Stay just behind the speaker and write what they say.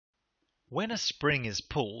When a spring is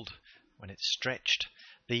pulled, when it's stretched,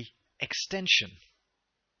 the extension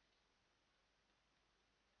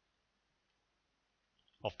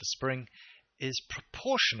of the spring is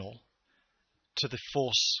proportional to the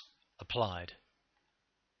force applied.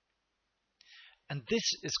 And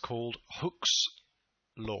this is called Hooke's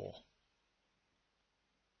law.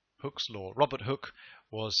 Hooke's law. Robert Hooke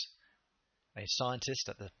was a scientist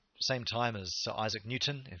at the same time as Sir Isaac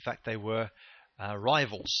Newton. In fact, they were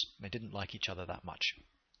rivals. They didn't like each other that much.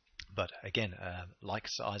 But again, like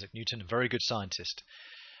Sir Isaac Newton, a very good scientist.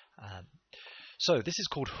 So this is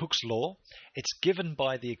called Hooke's law. It's given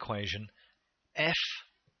by the equation F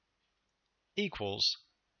equals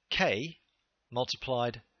K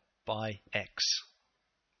multiplied by X.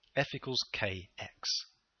 F equals Kx.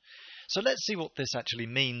 So let's see what this actually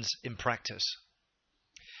means in practice.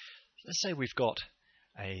 Let's say we've got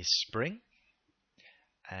a spring,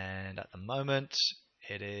 and at the moment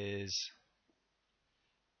it is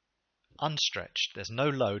unstretched. There's no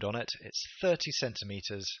load on it. It's 30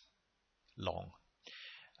 centimeters long.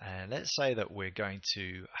 And let's say that we're going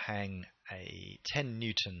to hang a 10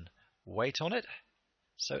 Newton weight on it,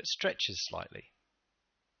 so it stretches slightly.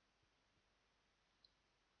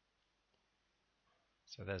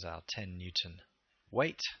 So there's our 10 Newton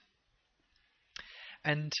weight.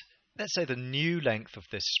 And let's say the new length of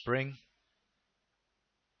this spring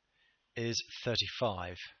is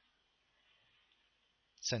 35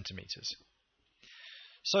 centimeters.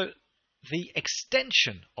 So the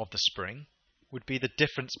extension of the spring would be the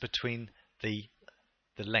difference between the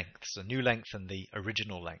lengths, the new length and the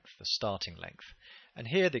original length, the starting length. And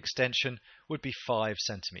here the extension would be 5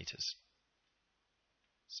 centimeters.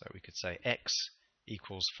 So we could say X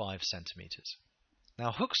equals 5 centimeters.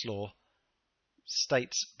 Now Hooke's law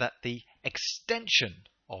states that the extension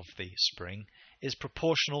of the spring is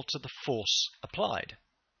proportional to the force applied.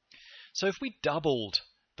 So if we doubled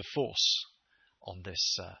the force on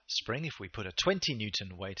this spring, if we put a 20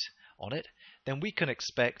 Newton weight on it, then we can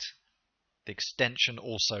expect the extension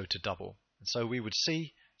also to double. And so we would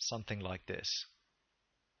see something like this.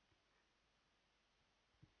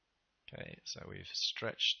 Okay, so we've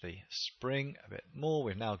stretched the spring a bit more.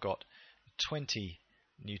 We've now got 20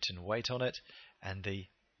 Newton weight on it, and the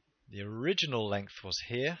original length was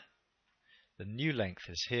here. The new length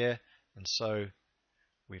is here, and so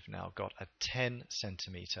we've now got a 10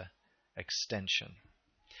 centimeter extension.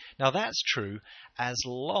 Now that's true as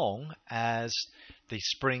long as the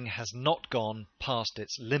spring has not gone past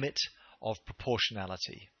its limit of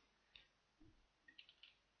proportionality.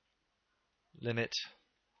 Limit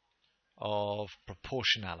of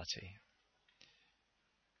proportionality.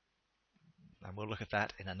 And we'll look at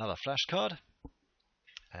that in another flashcard.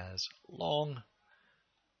 As long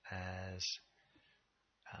as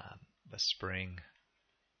the spring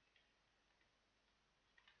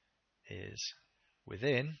is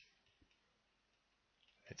within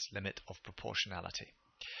its limit of proportionality.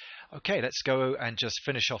 Okay, let's go and just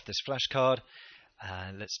finish off this flashcard.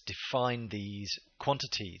 Let's define these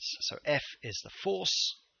quantities. So F is the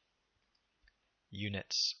force,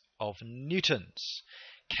 units of newtons.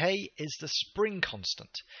 K is the spring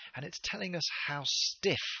constant, and it's telling us how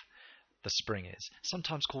stiff the spring is,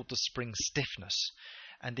 sometimes called the spring stiffness.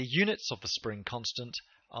 And the units of the spring constant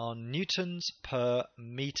are newtons per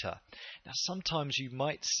meter. Now sometimes you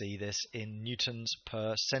might see this in newtons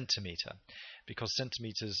per centimeter, because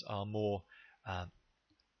centimeters are more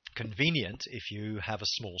convenient if you have a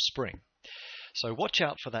small spring. So watch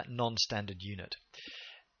out for that non-standard unit.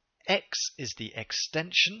 X is the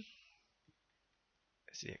extension.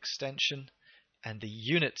 It's the extension, and the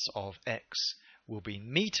units of X will be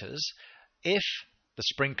meters if the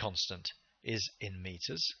spring constant is in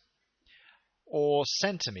meters, or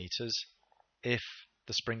centimeters if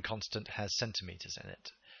the spring constant has centimeters in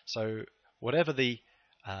it. So whatever the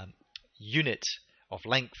unit of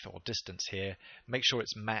length or distance here, make sure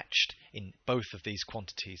it's matched in both of these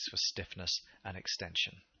quantities for stiffness and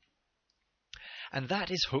extension. And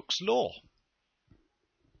that is Hooke's law.